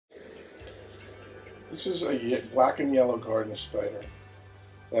This is a black and yellow garden spider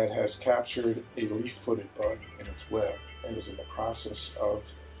that has captured a leaf-footed bug in its web and is in the process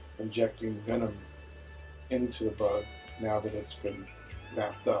of injecting venom into the bug now that it's been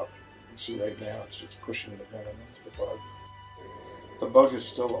wrapped up. You can see right now it's pushing the venom into the bug. The bug is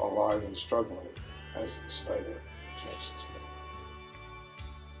still alive and struggling as the spider injects its venom.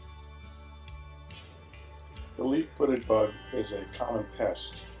 The leaf-footed bug is a common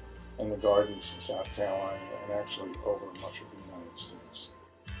pest in the gardens in South Carolina and actually over much of the United States.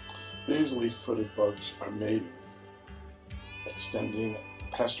 These leaf-footed bugs are mating, extending the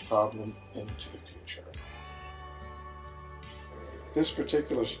pest problem into the future. This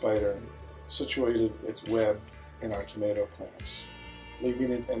particular spider situated its web in our tomato plants,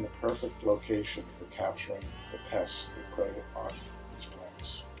 leaving it in the perfect location for capturing the pests that prey on these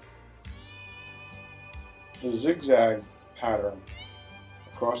plants. The zigzag pattern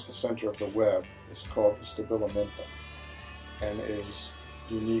across the center of the web is called the stabilimentum and is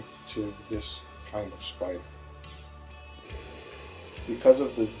unique to this kind of spider. Because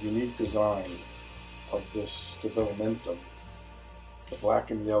of the unique design of this stabilimentum, the black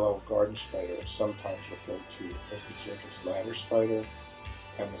and yellow garden spider is sometimes referred to as the Jacob's ladder spider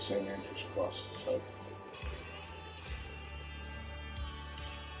and the St. Andrew's cross spider.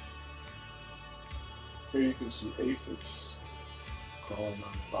 Here you can see aphids crawling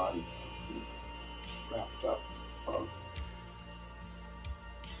on the body of the wrapped up bug.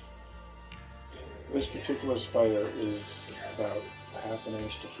 This particular spider is about 1/2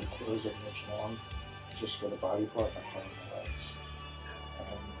 inch to 3/4 of an inch long, just for the body part, not counting the legs.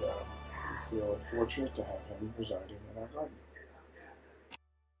 And we feel fortunate to have him residing in our garden.